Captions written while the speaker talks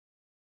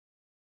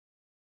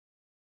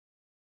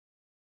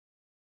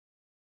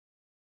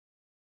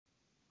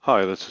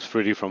Hi, this is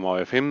Freddie from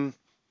IFM.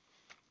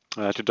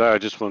 Today I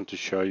just want to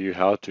show you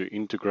how to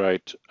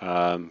integrate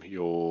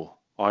your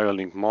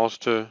IO-Link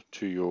Master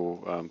to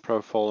your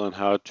profile and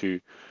how to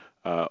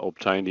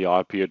obtain the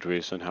IP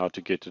address and how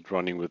to get it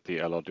running with the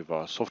allied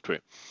device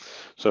software.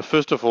 So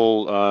first of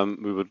all,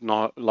 we would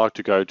not like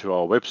to go to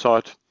our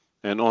website,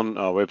 and on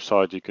our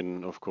website you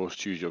can of course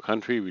choose your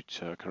country,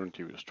 which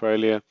currently is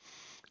Australia.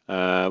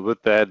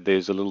 With that,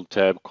 there's a little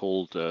tab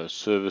called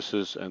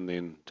Services and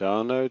then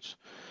Downloads.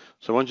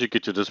 So once you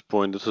get to this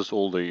point, this is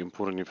all the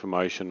important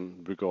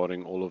information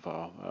regarding all of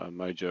our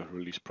major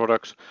release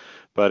products.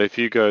 But if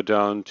you go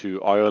down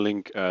to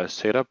IO-Link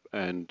Setup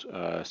and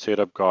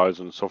Setup Guides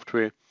and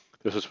Software,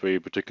 this is where you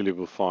particularly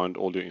will find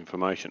all your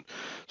information.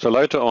 So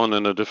later on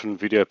in a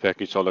different video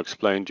package, I'll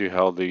explain to you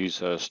how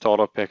these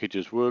startup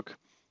packages work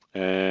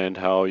and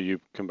how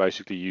you can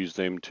basically use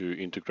them to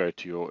integrate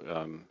to your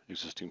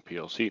existing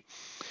PLC.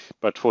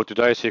 But for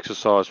today's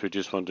exercise, we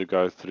just want to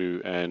go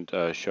through and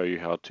show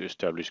you how to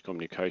establish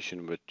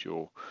communication with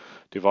your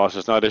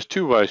devices. Now, there's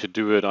two ways to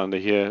do it under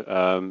here.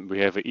 We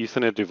have an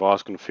Ethernet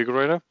device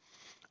configurator,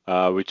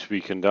 which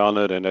we can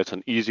download, and that's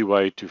an easy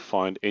way to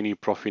find any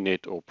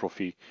Profinet or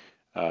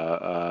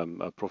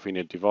a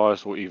Profinet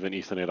device or even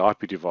Ethernet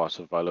IP device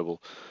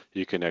available.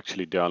 You can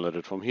actually download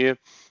it from here.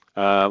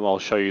 I'll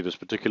show you this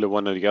particular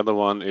one, and the other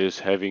one is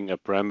having a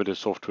parameter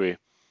software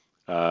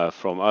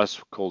from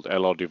us called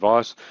allied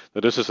device.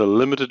 Now this is a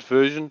limited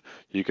version.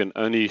 You can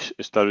only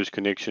establish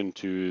connection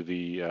to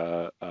the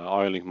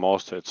IO-Link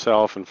Master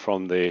itself, and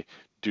from there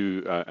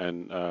do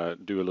a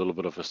little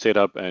bit of a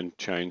setup and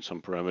change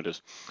some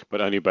parameters,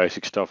 but only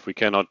basic stuff. We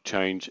cannot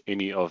change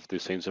any of the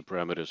sensor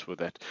parameters with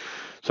that.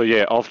 So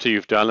yeah, after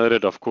you've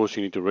downloaded, of course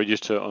you need to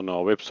register on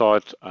our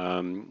website.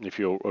 If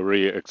you're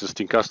already an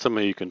existing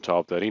customer, you can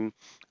type that in.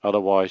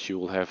 Otherwise, you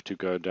will have to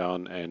go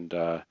down and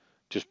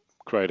just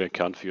create an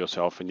account for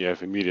yourself, and you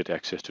have immediate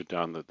access to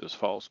download those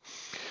files.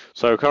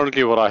 So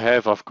currently what I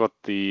have, I've got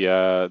the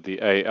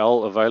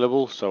AL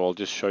available, so I'll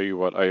just show you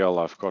what AL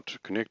I've got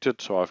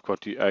connected. So I've got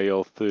the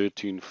AL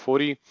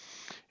 1340.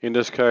 In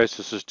this case,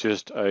 this is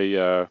just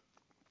a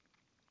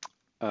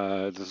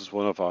this is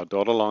one of our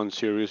data line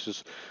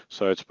series,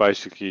 so it's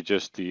basically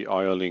just the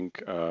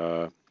IO-Link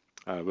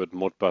with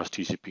Modbus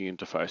TCP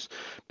interface.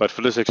 But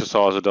for this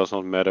exercise, it does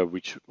not matter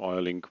which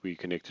IO-Link we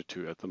connected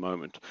to at the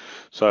moment.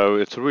 So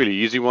it's a really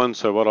easy one.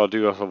 So what I'll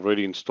do is I've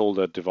already installed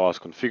that device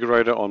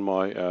configurator on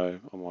my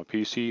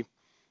PC.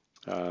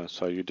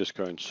 So you just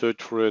go and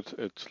search for it.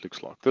 It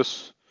looks like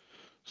this.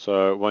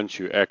 So once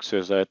you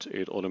access that,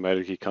 it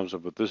automatically comes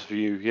up with this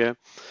view here.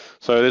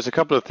 So there's a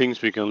couple of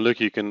things we can look.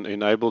 You can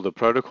enable the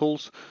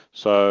protocols.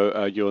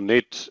 So your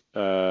NetIdent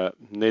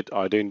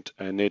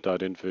and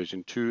NetIdent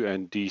version 2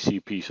 and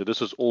DCP. So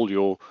this is all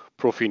your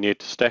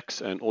Profinet stacks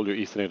and all your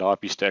Ethernet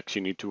IP stacks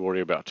you need to worry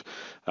about.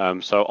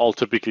 So I'll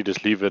typically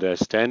just leave it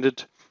as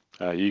standard.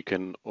 You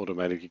can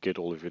automatically get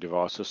all of your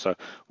devices. So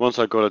once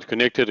I got it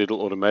connected,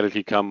 it'll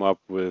automatically come up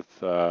with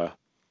your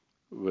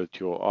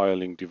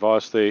IO-Link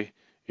device there.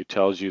 It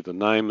tells you the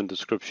name and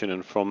description,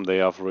 and from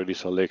there I've already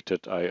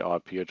selected a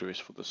IP address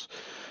for this.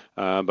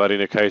 But in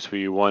a case where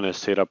you want to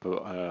set up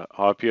a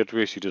IP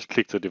address, you just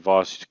click the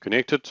device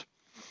connected.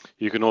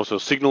 You can also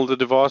signal the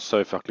device. So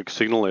if I click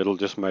signal, it'll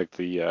just make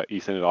the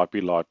Ethernet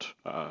IP light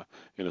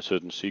in a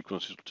certain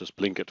sequence. It'll just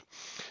blink it.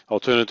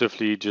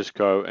 Alternatively, just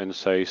go and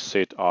say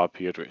set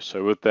IP address.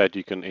 So with that,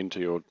 you can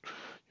enter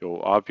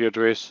your IP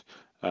address,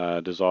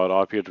 desired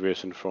IP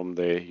address, and from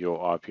there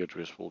your IP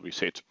address will be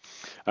set.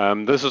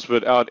 This is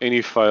without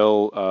any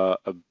fail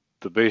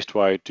the best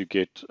way to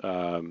get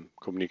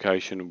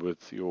communication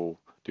with your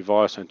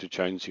device and to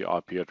change the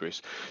IP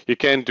address. You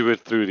can do it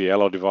through the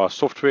allied device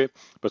software,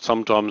 but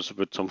sometimes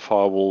with some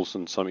firewalls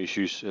and some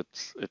issues,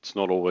 it's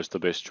not always the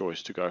best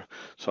choice to go.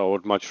 So I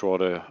would much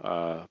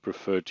rather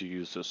prefer to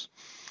use this.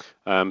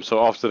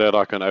 So after that,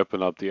 I can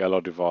open up the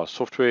allied device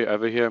software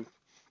over here.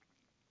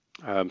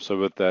 So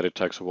with that, it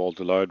takes a while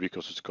to load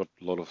because it's got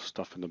a lot of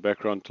stuff in the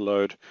background to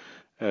load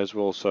as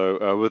well.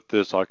 So with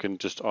this, I can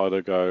just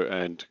either go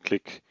and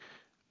click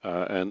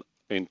and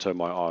enter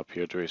my IP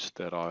address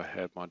that I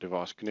had my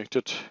device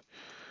connected.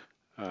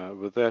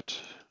 With that,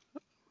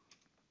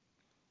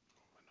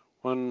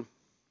 1.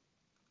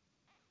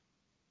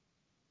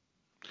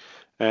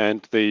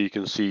 And there you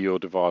can see your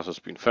device has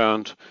been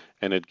found,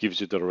 and it gives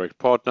you the direct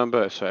part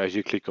number. So as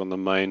you click on the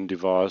main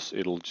device,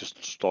 it'll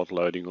just start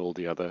loading all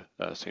the other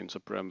sensor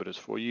parameters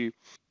for you.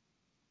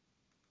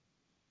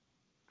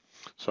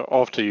 So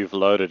after you've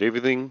loaded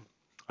everything,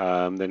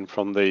 then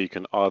from there you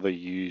can either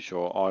use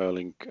your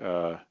IO-Link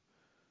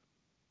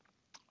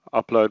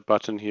upload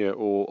button here,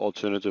 or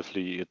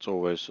alternatively, it's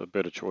always a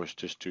better choice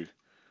just to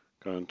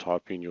go and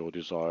type in your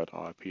desired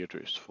IP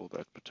address for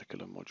that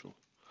particular module.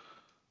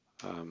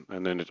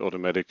 And then it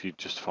automatically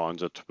just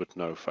finds it with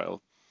no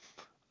fail.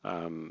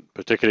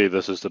 Particularly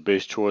this is the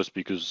best choice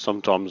because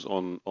sometimes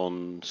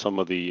on some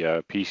of the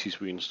PCs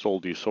we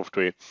install the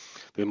software,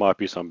 there might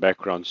be some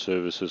background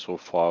services or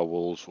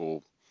firewalls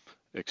or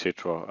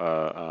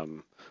etc.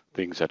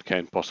 Things that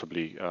can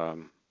possibly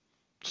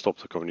stop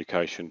the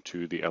communication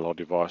to the LR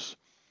device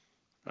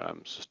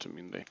system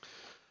in there.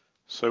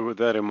 So with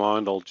that in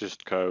mind, I'll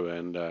just go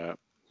and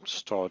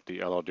start the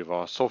LR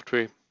device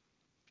software.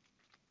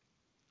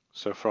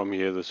 So from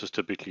here, this is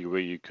typically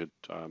where you could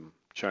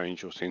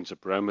change your sensor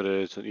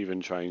parameters and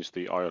even change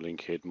the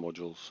IO-Link head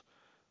modules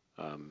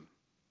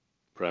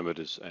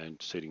parameters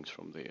and settings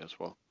from there as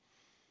well.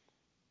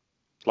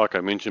 Like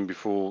I mentioned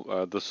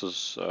before, this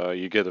is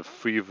you get a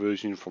free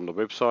version from the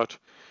website,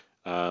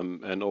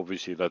 and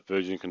obviously that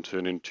version can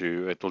turn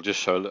into, it will just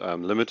show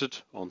limited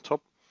on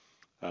top,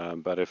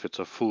 but if it's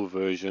a full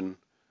version,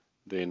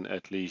 then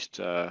at least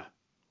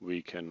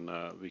we can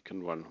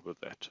run with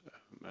that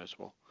as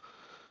well.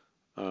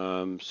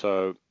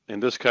 So in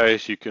this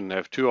case, you can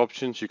have two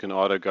options. You can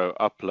either go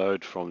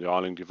upload from the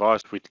IO-Link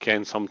device, which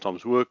can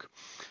sometimes work,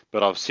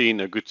 but I've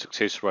seen a good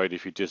success rate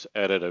if you just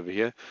add it over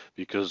here,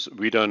 because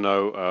we don't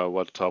know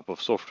what type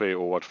of software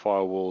or what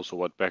firewalls or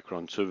what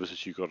background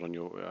services you got on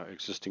your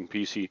existing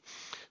PC.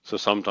 So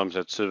sometimes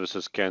that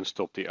services can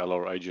stop the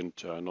LR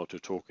agent not to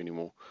talk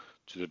anymore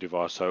to the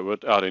device. So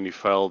without any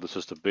fail, this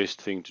is the best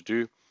thing to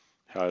do,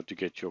 how to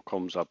get your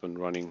comms up and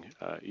running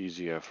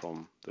easier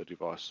from the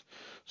device.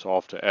 So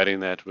after adding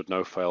that with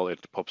no fail, it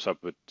pops up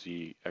with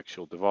the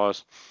actual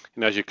device.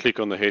 And as you click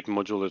on the head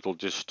module, it'll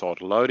just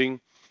start loading.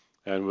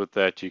 And with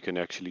that, you can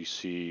actually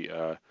see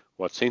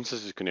what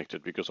sensors is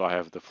connected, because I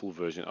have the full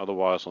version.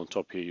 Otherwise, on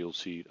top here, you'll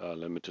see a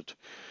limited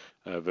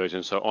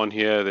version. So on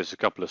here, there's a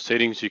couple of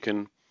settings you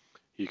can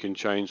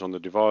change on the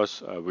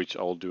device, which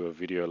I'll do a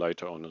video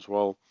later on as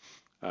well.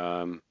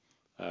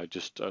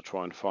 Just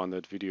try and find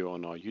that video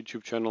on our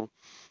YouTube channel.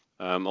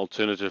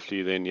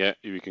 Alternatively, then, yeah,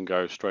 we can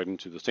go straight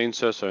into the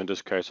sensor. So in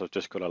this case, I've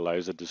just got a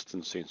laser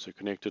distance sensor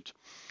connected.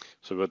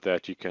 So with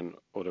that, you can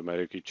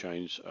automatically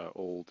change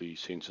all the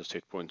sensor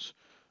set points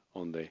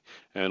on there.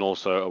 And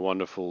also a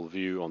wonderful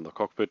view on the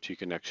cockpit. You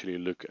can actually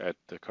look at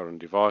the current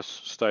device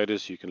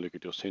status. You can look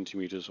at your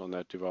centimeters on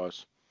that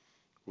device,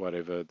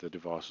 whatever the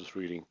device is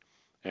reading.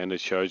 And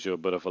it shows you a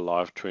bit of a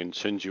live trend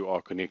since you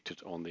are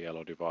connected on the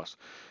LR device.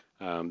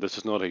 This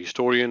is not a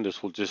historian.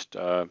 This will just,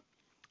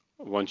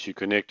 once you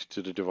connect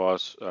to the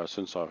device,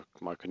 since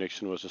my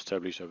connection was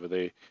established over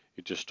there,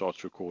 it just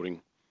starts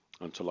recording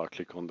until I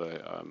click on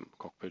the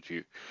cockpit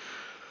view.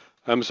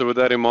 So with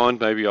that in mind,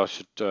 maybe I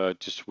should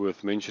just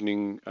worth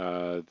mentioning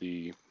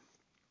the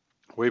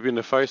web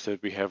interface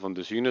that we have on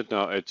this unit.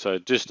 Now it's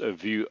just a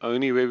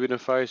view-only web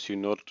interface.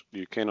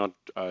 You cannot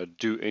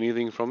do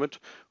anything from it,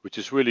 which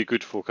is really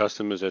good for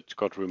customers that's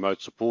got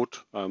remote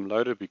support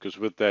loaded, because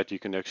with that you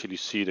can actually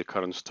see the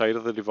current state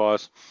of the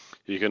device.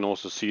 You can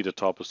also see the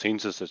type of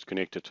sensors that's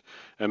connected,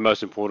 and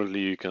most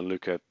importantly, you can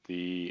look at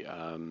the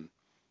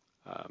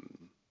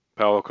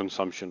power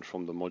consumption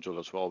from the module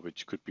as well,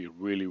 which could be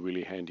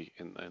really handy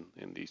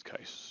in these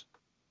cases.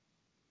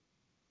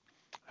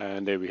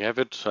 And there we have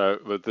it. So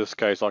with this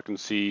case, I can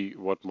see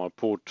what my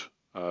port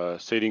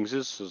settings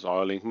is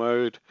IO-Link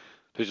mode,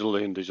 digital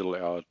in, digital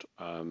out,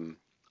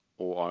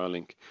 or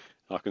IO-Link.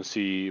 I can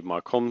see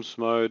my comms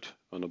mode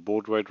on the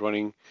baud rate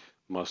running,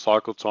 my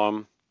cycle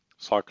time,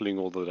 cycling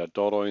all of that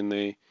data in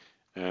there,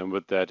 and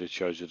with that it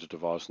shows you the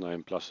device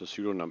name plus the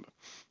serial number.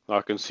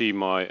 I can see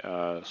my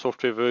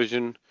software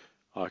version.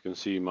 I can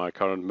see my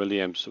current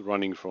milliamps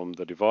running from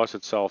the device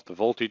itself, the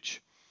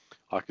voltage.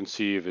 I can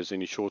see if there's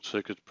any short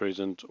circuits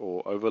present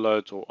or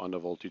overloads or under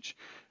voltage.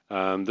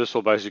 This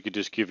will basically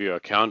just give you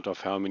a count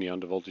of how many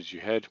under voltage you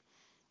had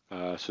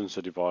since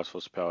the device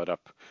was powered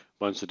up.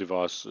 Once the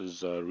device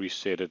is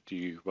reset,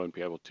 you won't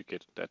be able to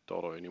get that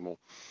data anymore,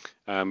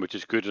 which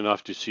is good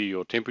enough to see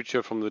your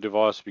temperature from the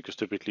device, because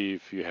typically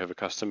if you have a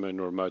customer in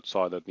a remote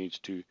site that needs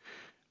to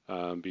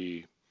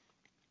be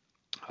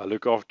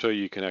look after,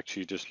 you can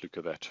actually just look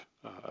at that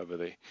over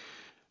there.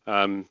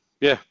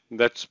 Yeah,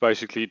 that's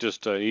basically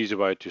just an easy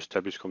way to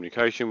establish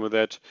communication with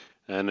that.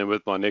 And then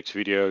with my next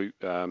video,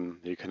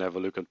 you can have a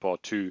look at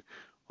part 2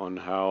 on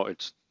how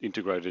it's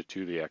integrated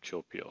to the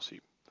actual PLC.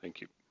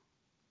 Thank you.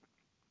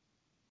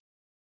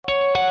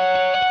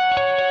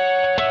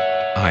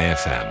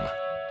 IFM,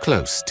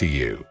 close to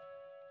you.